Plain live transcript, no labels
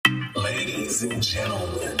Ladies and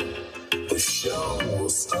gentlemen, the show will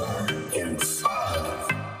start in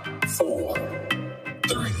 5, 4,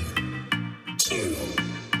 3, 2,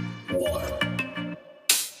 1.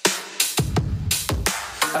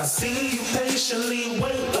 I see you patiently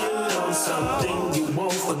waiting on something you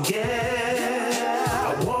won't forget.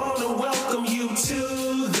 I want to welcome you to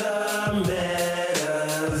the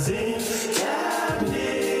Medicine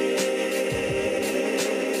Cabinet.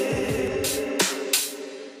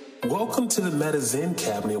 Welcome to the Medicine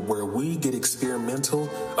Cabinet, where we get experimental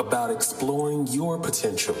about exploring your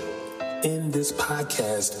potential. In this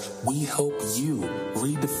podcast, we help you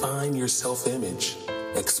redefine your self-image,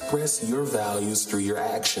 express your values through your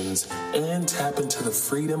actions, and tap into the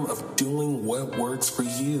freedom of doing what works for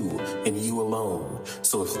you and you alone.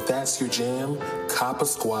 So if that's your jam, cop a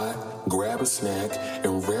squat, grab a snack,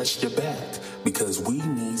 and rest your back, because we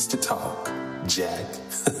needs to talk, Jack.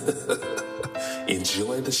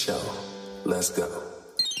 Enjoy the show. Let's go.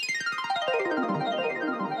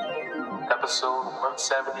 Episode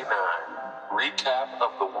 179, Recap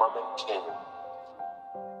of the Womanking.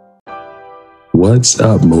 What's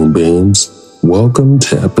up, Moonbeams? Welcome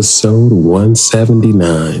to episode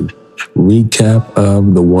 179, Recap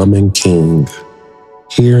of the Womanking.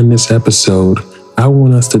 Here in this episode, I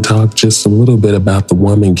want us to talk just a little bit about the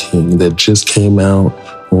Womanking that just came out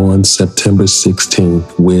on September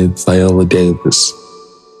 16th with Viola Davis.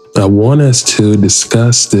 I want us to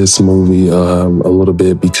discuss this movie a little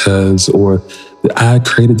bit I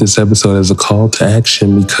created this episode as a call to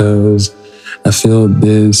action because I feel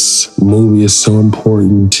this movie is so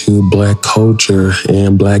important to Black culture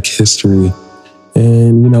and Black history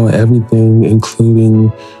and, everything,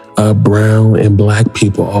 including brown and Black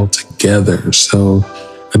people all together. So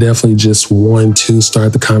I definitely just want to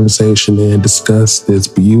start the conversation and discuss this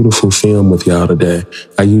beautiful film with y'all today.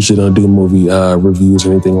 I usually don't do movie reviews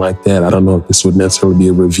or anything like that. I don't know if this would necessarily be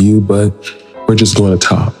a review, but we're just going to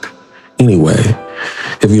talk. Anyway,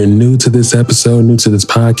 if you're new to this episode, new to this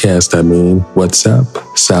podcast, what's up?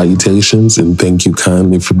 Salutations, and thank you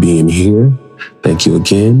kindly for being here. Thank you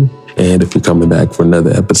again. And if you're coming back for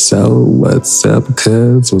another episode, what's up,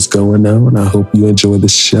 cuz? What's going on? I hope you enjoyed the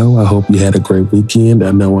show. I hope you had a great weekend.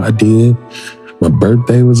 I know I did. My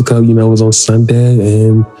birthday was on Sunday,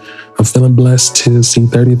 and I'm feeling blessed to see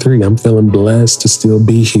 33. I'm feeling blessed to still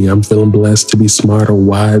be here. I'm feeling blessed to be smarter,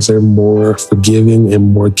 wiser, more forgiving,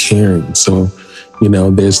 and more caring. So,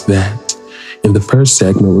 there's that. In the first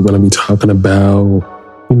segment, we're going to be talking about,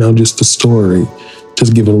 just the story,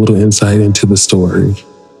 just giving a little insight into the story.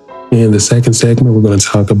 In the second segment, we're going to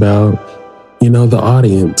talk about, the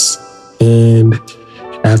audience. And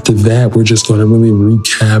after that, we're just going to really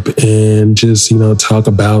recap and just, talk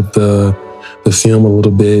about the film a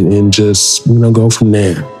little bit and just, go from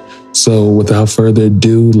there. So without further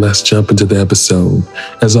ado, let's jump into the episode.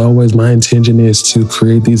 As always, my intention is to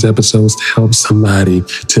create these episodes to help somebody,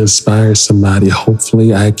 to inspire somebody.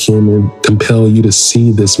 Hopefully I can compel you to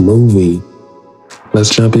see this movie. Let's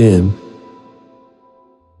jump in.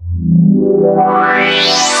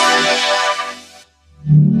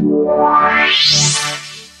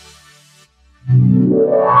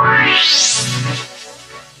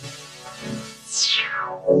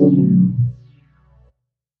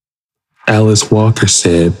 Alice Walker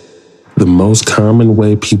said, "The most common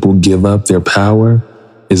way people give up their power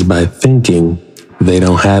is by thinking they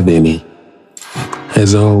don't have any."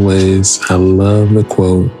 As always, I love the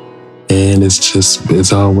quote, and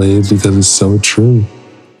it's always because it's so true.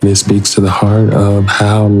 And it speaks to the heart of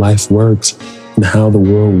how life works and how the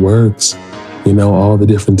world works. All the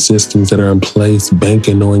different systems that are in place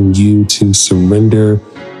banking on you to surrender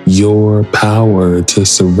your power, to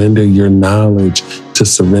surrender your knowledge, to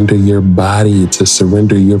surrender your body, to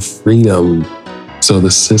surrender your freedom, so the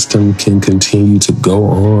system can continue to go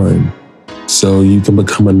on, so you can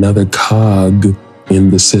become another cog in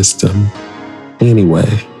the system.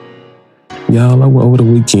 Anyway, y'all, over the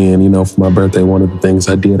weekend, for my birthday, one of the things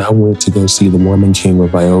I did, I went to go see The Womanking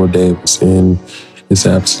with Viola Davis, and it's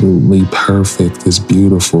absolutely perfect. It's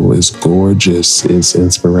beautiful. It's gorgeous. It's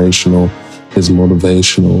inspirational. It's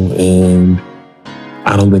motivational. And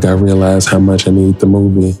I don't think I realized how much I needed the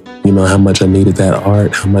movie. How much I needed that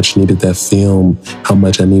art, how much I needed that film, how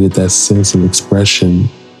much I needed that sense of expression.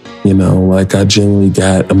 I genuinely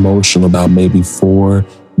got emotional about maybe 4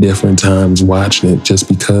 different times watching it, just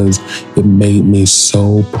because it made me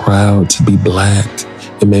so proud to be Black.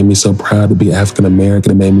 It made me so proud to be African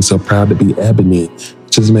American. It made me so proud to be ebony. It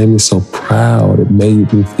just made me so proud. It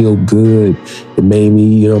made me feel good. It made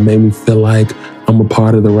me feel like I'm a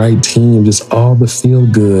part of the right team. Just all the feel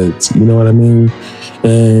goods. You know what I mean?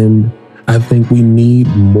 And I think we need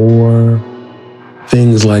more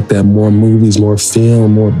things like that, more movies, more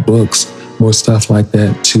film, more books, more stuff like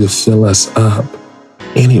that to fill us up.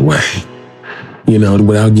 Anyway,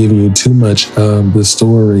 without giving you too much of the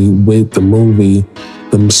story with the movie,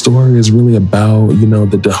 the story is really about,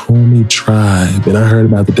 the Dahomey tribe. And I heard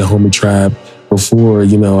about the Dahomey tribe before,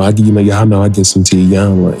 y'all know I get some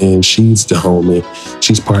Tiana, and she's Dahomey.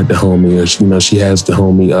 She's part Dahomey, or, she has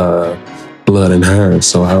Dahomey blood in her.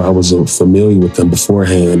 So I was familiar with them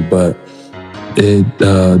beforehand, but it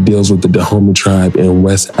deals with the Dahomey tribe in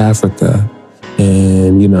West Africa.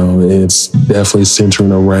 And, it's definitely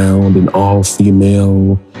centering around an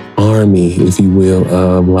all-female army, if you will,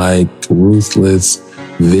 of like ruthless,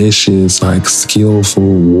 vicious, like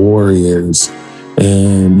skillful warriors.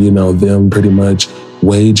 And, them pretty much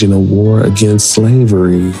waging a war against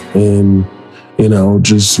slavery and,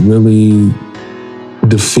 just really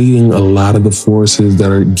defeating a lot of the forces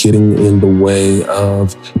that are getting in the way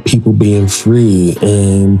of people being free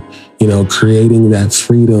and, creating that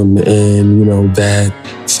freedom and, that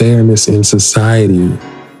fairness in society.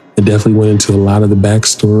 It definitely went into a lot of the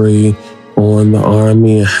backstory on the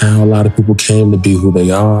army and how a lot of people came to be who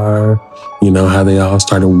they are, how they all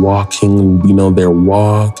started walking, their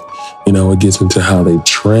walk. It gets into how they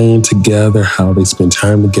train together, how they spend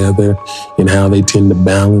time together, and how they tend to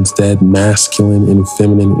balance that masculine and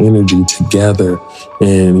feminine energy together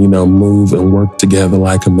and, move and work together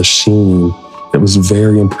like a machine. It was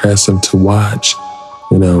very impressive to watch.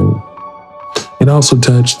 It also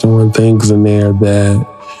touched on things in there that,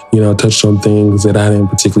 touched on things that I didn't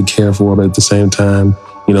particularly care for, but at the same time,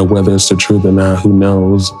 whether it's the truth or not, who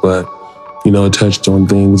knows? But, it touched on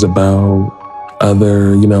things about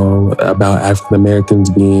other, about African Americans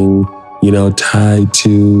being, tied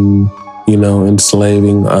to,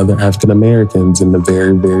 enslaving other African Americans in the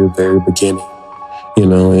very, very, very beginning,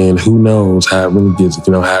 and who knows how it really gets,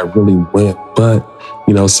 how it really went. But,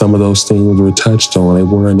 some of those things were touched on. They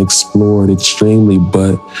weren't explored extremely,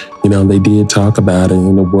 but, they did talk about it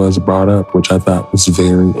and it was brought up, which I thought was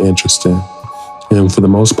very interesting. And for the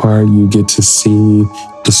most part, you get to see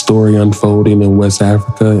the story unfolding in West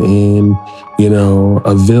Africa in,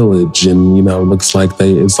 a village. And, it looks like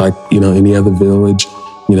it's like, any other village,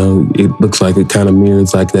 it looks like it kind of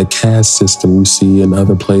mirrors like that caste system you see in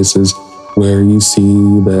other places where you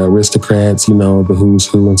see the aristocrats, the who's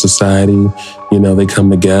who in society, they come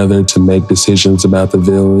together to make decisions about the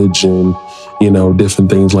village and, different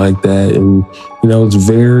things like that. And, it's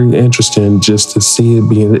very interesting just to see it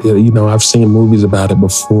being, I've seen movies about it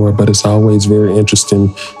before, but it's always very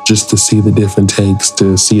interesting just to see the different takes,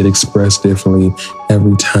 to see it expressed differently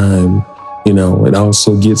every time. It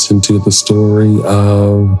also gets into the story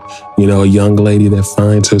of, a young lady that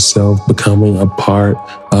finds herself becoming a part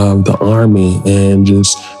of the army and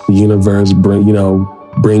just the universe,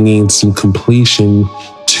 bringing some completion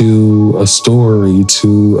to a story,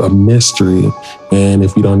 to a mystery. And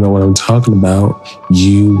if you don't know what I'm talking about,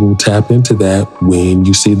 you will tap into that when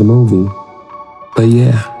you see the movie. But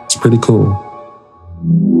yeah, it's pretty cool.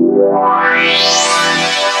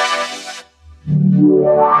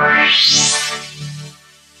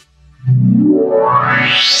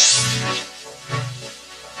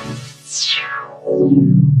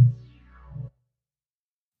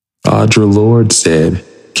 Audre Lorde said,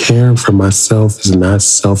 "Caring for myself is not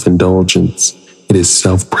self-indulgence, it is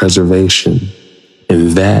self-preservation,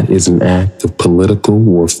 and that is an act of political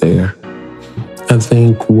warfare." I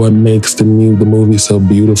think what makes the movie so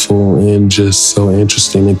beautiful and just so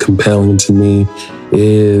interesting and compelling to me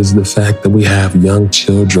is the fact that we have young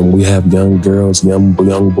children, we have young girls, young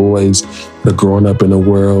boys that are growing up in a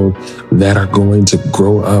world that are going to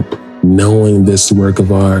grow up knowing this work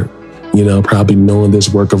of art. Probably knowing this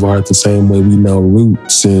work of art the same way we know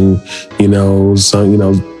Roots and, a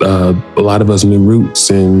lot of us knew Roots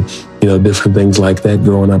and, different things like that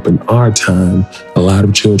growing up in our time. A lot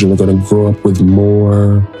of children are going to grow up with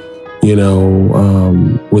more,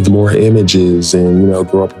 with more images and,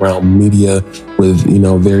 grow up around media with,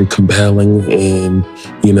 very compelling and,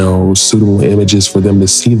 suitable images for them to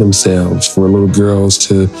see themselves, for little girls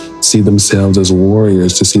to see themselves as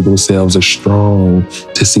warriors, to see themselves as strong,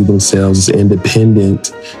 to see themselves as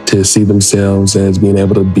independent, to see themselves as being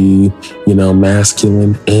able to be,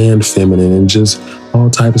 masculine and feminine and just all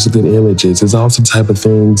types of good images. It's also type of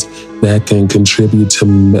things that can contribute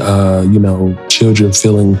to, children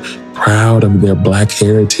feeling proud of their Black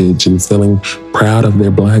heritage and feeling proud of their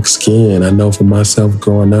Black skin. I know for myself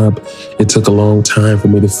growing up, it took a long time for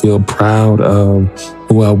me to feel proud of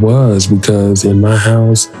who I was because in my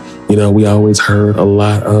house, We always heard a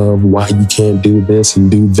lot of why you can't do this and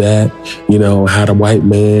do that, how the white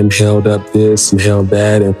man held up this and held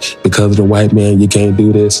that. And because of the white man, you can't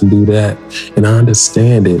do this and do that. And I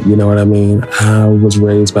understand it. You know what I mean? I was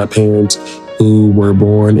raised by parents who were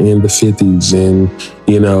born in the 50s and,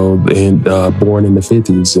 born in the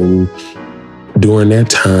 50s. And during that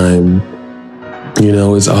time,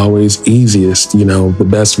 it's always easiest. The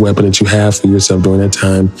best weapon that you have for yourself during that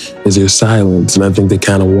time is your silence. And I think they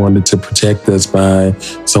kind of wanted to protect us by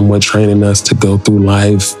somewhat training us to go through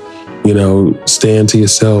life, staying to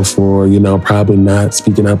yourself or, probably not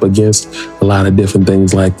speaking up against a lot of different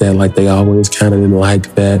things like that. Like they always kind of didn't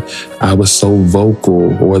like that I was so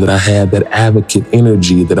vocal or that I had that advocate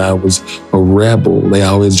energy, that I was a rebel. They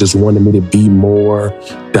always just wanted me to be more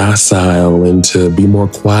docile and to be more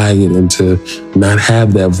quiet and to not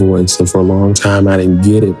have that voice. And for a long time, I didn't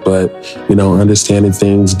get it. But, understanding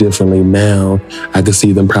things differently now, I could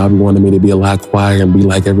see them probably wanting me to be a lot quieter and be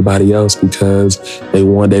like everybody else because they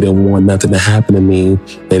didn't want nothing to happen to me.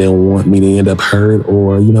 They didn't want me to end up hurt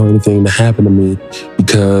or, anything to happen to me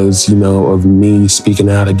because, of me speaking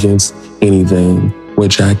out against anything,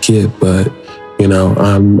 which I get. But,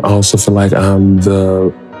 I'm also feel like I'm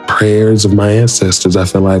the prayers of my ancestors. I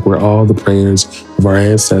feel like we're all the prayers of our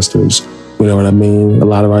ancestors. You know what I mean? A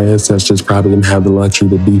lot of our ancestors probably didn't have the luxury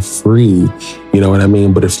to be free. You know what I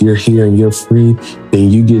mean? But if you're here and you're free, then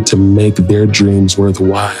you get to make their dreams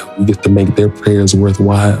worthwhile. You get to make their prayers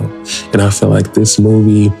worthwhile. And I feel like this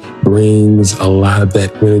movie brings a lot of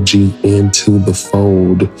that energy into the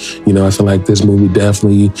fold. I feel like this movie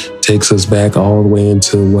definitely takes us back all the way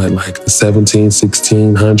into like the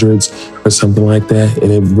 1600s or something like that.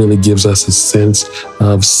 And it really gives us a sense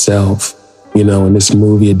of self. In this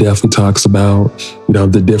movie, it definitely talks about,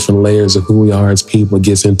 the different layers of who we are as people. It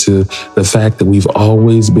gets into the fact that we've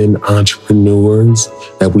always been entrepreneurs,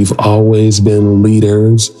 that we've always been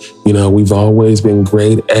leaders. We've always been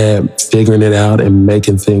great at figuring it out and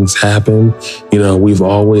making things happen. We've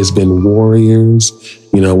always been warriors.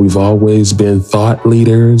 We've always been thought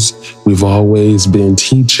leaders. We've always been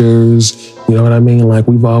teachers. You know what I mean? Like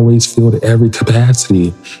we've always filled every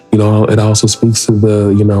capacity. It also speaks to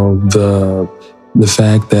the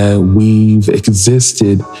fact that we've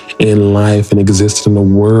existed in life and existed in a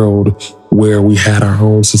world where we had our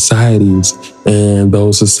own societies, and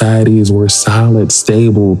those societies were solid,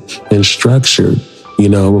 stable, and structured,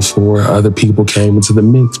 before other people came into the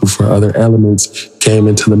mix, before other elements came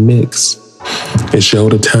into the mix. It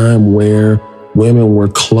showed a time where women were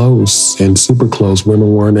close and super close.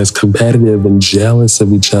 Women weren't as competitive and jealous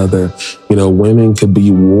of each other. Women could be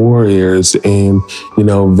warriors and,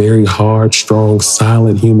 very hard, strong,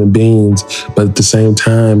 solid human beings. But at the same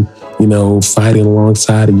time, fighting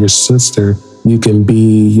alongside of your sister, you can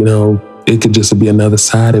be, it could just be another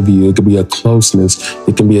side of you. It could be a closeness.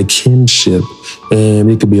 It can be a kinship,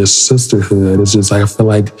 and it could be a sisterhood. It's just like, I feel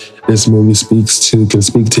like this movie can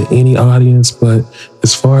speak to any audience. But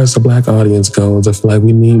as far as the Black audience goes, I feel like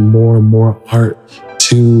we need more and more art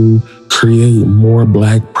to create more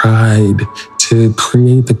Black pride, to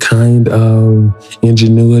create the kind of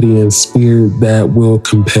ingenuity and spirit that will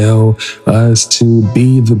compel us to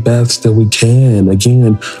be the best that we can.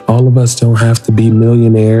 Again, all of us don't have to be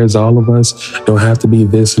millionaires. All of us don't have to be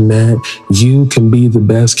this and that. You can be the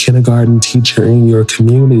best kindergarten teacher in your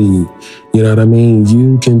community. You know what I mean?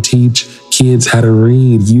 You can teach kids how to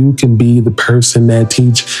read. You can be the person that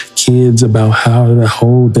teach kids about how to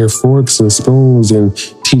hold their forks and spoons and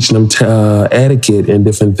teach them etiquette and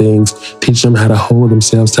different things. Teach them how to hold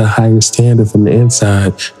themselves to a higher standard from the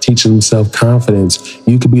inside. Teach them self-confidence.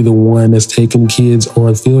 You could be the one that's taking kids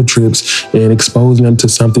on field trips and exposing them to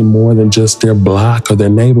something more than just their block or their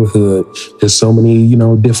neighborhood. There's so many,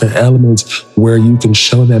 different elements where you can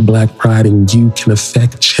show that Black pride and you can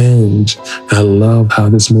affect change. I love how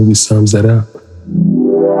this movie sums that up.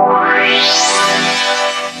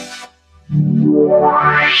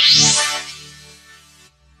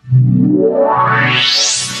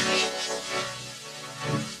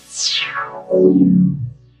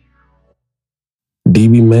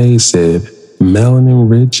 D.B. Mays said, melanin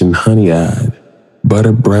rich and honey-eyed,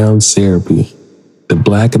 butter brown syrupy, the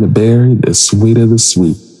blacker the berry, the sweeter the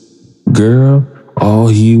sweet. Girl, all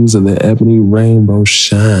hues of the ebony rainbow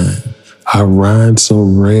shine, our rind so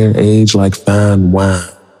rare, aged like fine wine,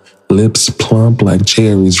 lips plump like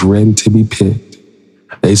cherries ready to be picked.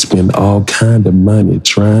 They spend all kind of money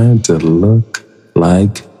trying to look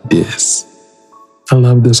like this. I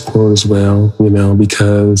love this quote as well,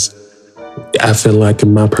 because I feel like,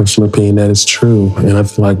 in my personal opinion, that is true. And I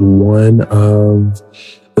feel like one of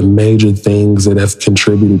the major things that have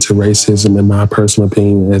contributed to racism, in my personal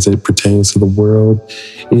opinion, as it pertains to the world,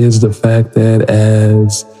 is the fact that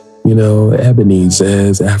as ebonies,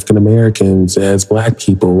 as African Americans, as Black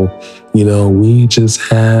people, we just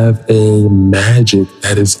have a magic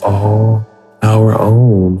that is all our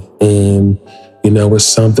own. And, it's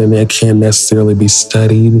something that can't necessarily be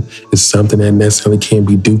studied. It's something that necessarily can't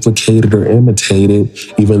be duplicated or imitated,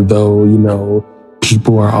 even though,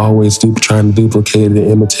 people are always trying to duplicate it and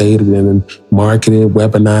imitate it and market it,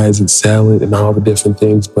 weaponize it, sell it, and all the different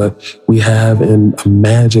things. But we have a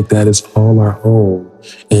magic that is all our own,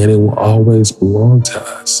 and it will always belong to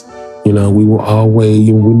us. We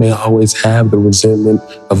may always have the resentment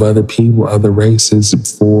of other people, other races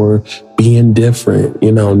for being different,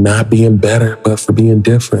 not being better, but for being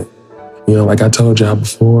different. Like I told y'all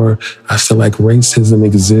before, I feel like racism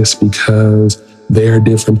exists because there are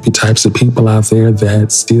different types of people out there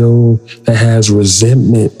that has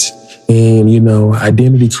resentment and,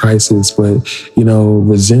 identity crisis, but,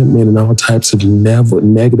 resentment and all types of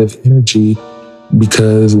negative energy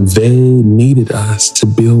because they needed us to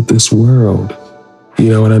build this world. You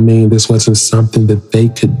know what I mean? This wasn't something that they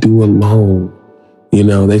could do alone.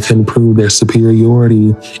 They couldn't prove their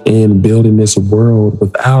superiority in building this world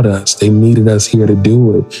without us. They needed us here to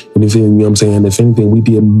do it. And if anything, we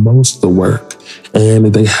did most of the work, and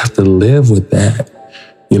they have to live with that.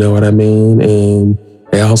 You know what I mean? And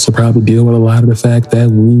they also probably deal with a lot of the fact that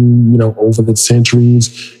we, over the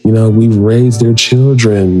centuries, we've raised their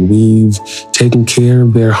children, we've taken care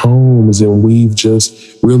of their homes, and we've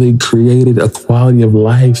just really created a quality of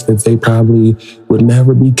life that they probably would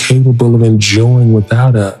never be capable of enjoying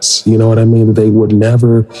without us. You know what I mean? That they would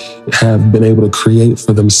never have been able to create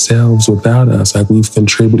for themselves without us. Like we've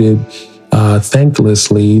contributed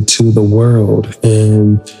thanklessly to the world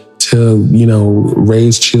and to,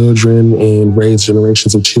 raise children and raise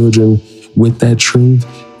generations of children with that truth.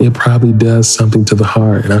 It probably does something to the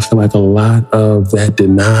heart. And I feel like a lot of that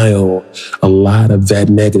denial, a lot of that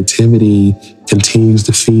negativity continues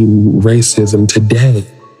to feed racism today.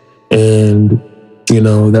 And,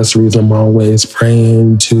 that's the reason I'm always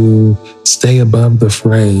praying to stay above the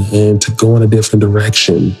fray and to go in a different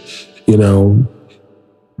direction.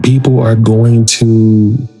 People are going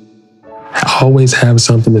to always have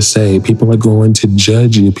something to say. People are going to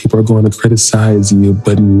judge you. People are going to criticize you,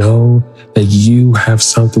 but know that you have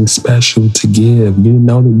something special to give. You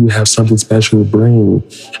know that you have something special to bring.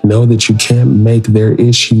 Know that you can't make their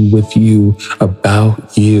issue with you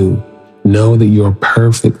about you. Know that you're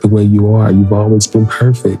perfect the way you are. You've always been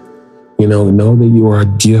perfect. Know that you are a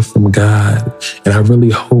gift from God. And I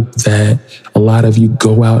really hope that a lot of you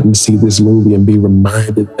go out and see this movie and be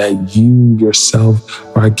reminded that you yourself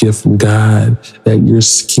are a gift from God, that your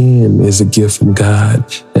skin is a gift from God,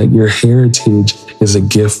 that your heritage is a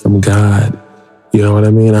gift from God. You know what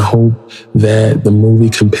I mean? I hope that the movie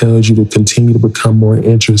compels you to continue to become more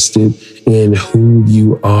interested in who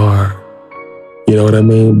you are. You know what I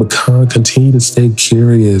mean? Continue to stay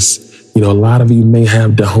curious. A lot of you may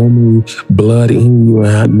have Dahomey blood in you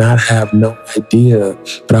and not have no idea,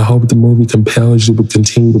 but I hope the movie compels you to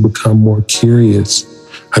continue to become more curious.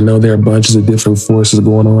 I know there are bunches of different forces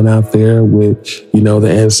going on out there with, the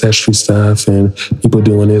ancestry stuff and people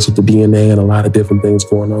doing this with the DNA and a lot of different things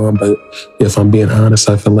going on. But if I'm being honest,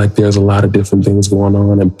 I feel like there's a lot of different things going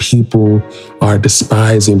on and people are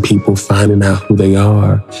despising people finding out who they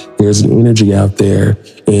are. There's an energy out there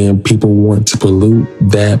and people want to pollute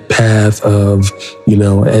that path of,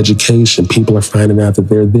 education. People are finding out that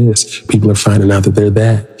they're this. People are finding out that they're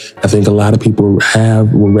that. I think a lot of people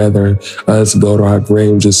would rather us go to our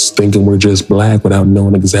grave just thinking we're just Black without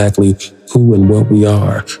knowing exactly who and what we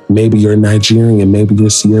are. Maybe you're Nigerian, maybe you're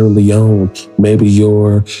Sierra Leone, maybe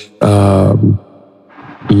you're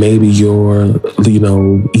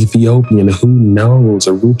Ethiopian, who knows,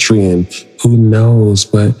 Eritrean, who knows,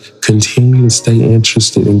 but continue to stay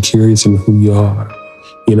interested and curious in who you are.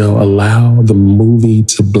 Allow the movie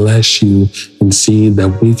to bless you and see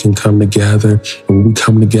that we can come together. And when we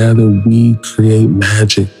come together, we create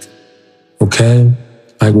magic. Okay?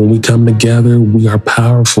 Like when we come together, we are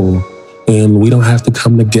powerful. And we don't have to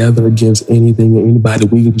come together against anything or anybody.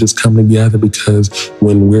 We can just come together because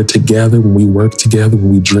when we're together, when we work together,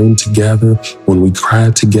 when we dream together, when we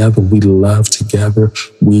cry together, we love together,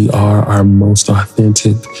 we are our most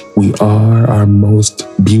authentic, we are our most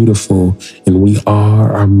beautiful, and we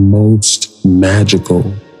are our most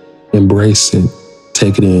magical. Embrace it.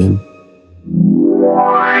 Take it in.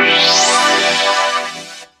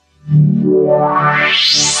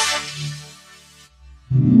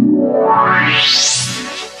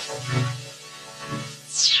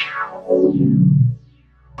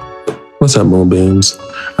 What's up, Moonbeams?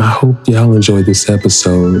 I hope y'all enjoyed this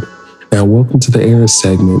episode. Now, welcome to the Era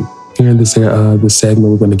segment. Here in this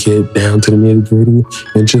segment, we're going to get down to the nitty gritty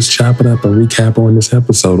and just chop it up and recap on this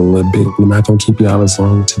episode a little bit. We're not going to keep y'all as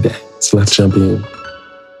long today. So let's jump in.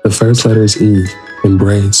 The first letter is E,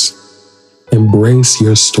 embrace. Embrace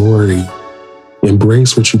your story.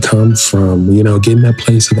 Embrace what you come from. Get in that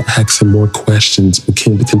place of asking more questions, but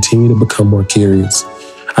continue to become more curious.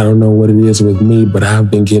 I don't know what it is with me, but I've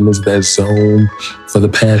been getting into that zone for the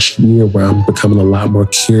past year where I'm becoming a lot more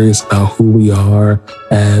curious about who we are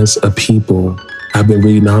as a people. I've been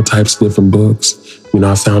reading all types of different books.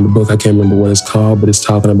 I found a book, I can't remember what it's called, but it's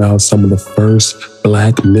talking about some of the first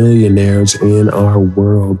Black millionaires in our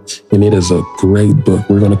world. And it is a great book.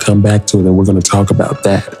 We're going to come back to it and we're going to talk about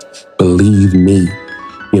that. Believe me.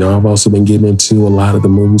 I've also been getting into a lot of the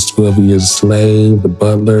movies, 12 Years a Slave, The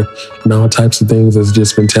Butler, and all types of things that's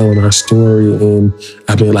just been telling our story. And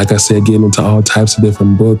I've been, like I said, getting into all types of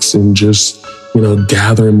different books and just,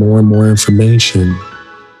 gathering more and more information.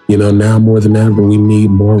 Now more than ever, we need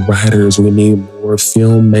more writers, we need more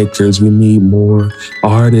filmmakers, we need more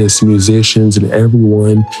artists, musicians, and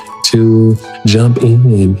everyone to jump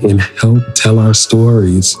in and help tell our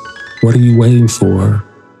stories. What are you waiting for?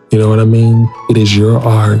 You know what I mean? It is your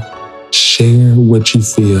art. Share what you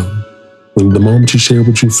feel. The moment you share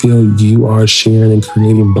what you feel, you are sharing and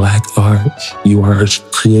creating Black art. You are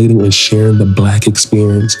creating and sharing the Black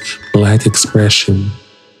experience, Black expression.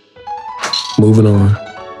 Moving on.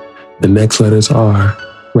 The next letters are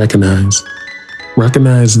recognize.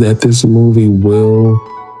 Recognize that this movie will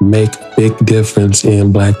make a big difference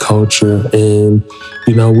in Black culture. And,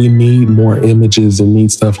 we need more images and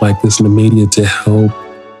need stuff like this in the media to help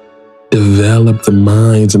develop the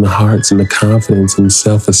minds and the hearts and the confidence and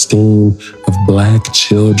self-esteem of Black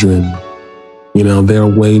children. There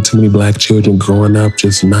are way too many Black children growing up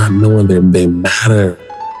just not knowing that they matter.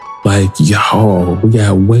 Like, y'all, we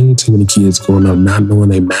got way too many kids growing up not knowing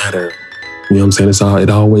they matter. You know what I'm saying? It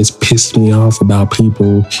always pissed me off about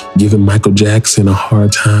people giving Michael Jackson a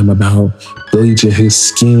hard time about bleaching his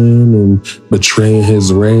skin and betraying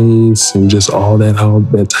his race and just all that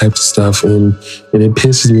type of stuff. And it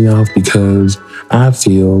pisses me off because I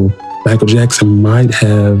feel Michael Jackson might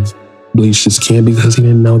have bleached his skin because he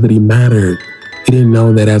didn't know that he mattered. He didn't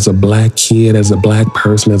know that as a Black kid, as a Black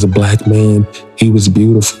person, as a Black man, he was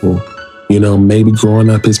beautiful. Maybe growing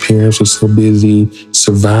up, his parents were so busy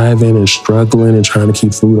surviving and struggling and trying to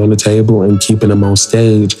keep food on the table and keeping him on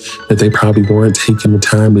stage that they probably weren't taking the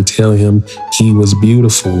time to tell him he was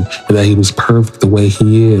beautiful and that he was perfect the way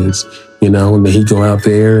he is. And then he go out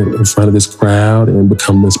there in front of this crowd and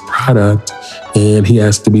become this product, and he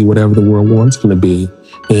has to be whatever the world wants him to be.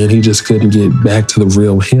 And he just couldn't get back to the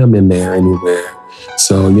real him in there anywhere.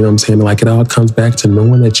 So, you know what I'm saying? Like, it all comes back to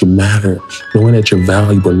knowing that you matter, knowing that you're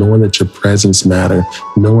valuable, knowing that your presence matter,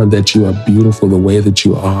 knowing that you are beautiful the way that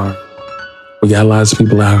you are. We got lots of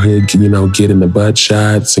people out here, getting the butt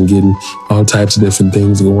shots and getting all types of different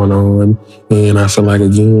things going on. And I feel like,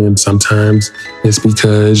 again, sometimes it's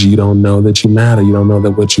because you don't know that you matter. You don't know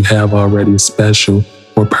that what you have already is special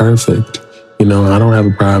or perfect. I don't have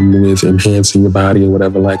a problem with enhancing your body or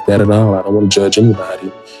whatever like that at all. I don't want to judge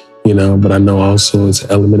anybody. But I know also it's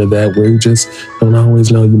an element of that where you just don't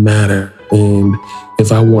always know you matter. And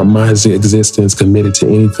if I want my existence committed to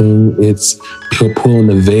anything, it's pulling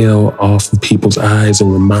the veil off of people's eyes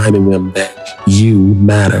and reminding them that you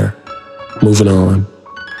matter. Moving on.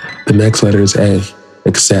 The next letter is A,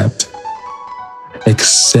 accept.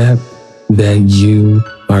 Accept that you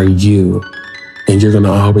are you. And you're going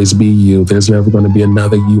to always be you. There's never going to be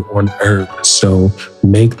another you on earth. So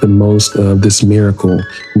make the most of this miracle.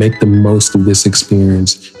 Make the most of this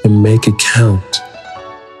experience and make it count.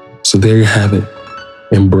 So there you have it.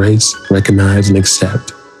 Embrace, recognize, and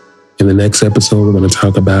accept. In the next episode, we're going to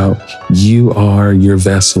talk about you are your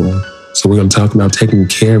vessel. So we're going to talk about taking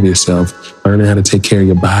care of yourself, learning how to take care of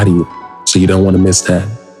your body. So you don't want to miss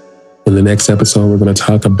that. In the next episode, we're going to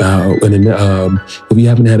talk about, if you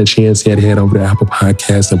haven't had a chance yet, head over to Apple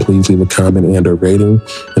Podcasts and please leave a comment and a rating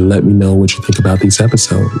and let me know what you think about these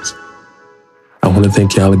episodes. I want to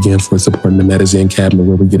thank y'all again for supporting the Medicine Cabinet,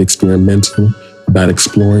 where we get experimental about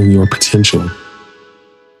exploring your potential.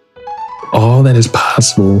 All that is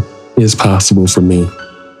possible for me.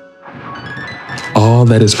 All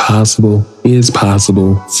that is possible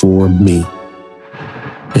for me.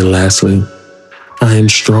 And lastly, I am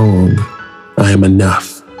strong, I am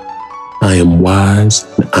enough, I am wise,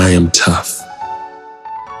 and I am tough.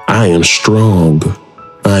 I am strong,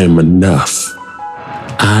 I am enough,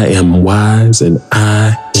 I am wise, and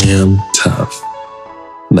I am tough.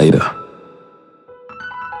 Later.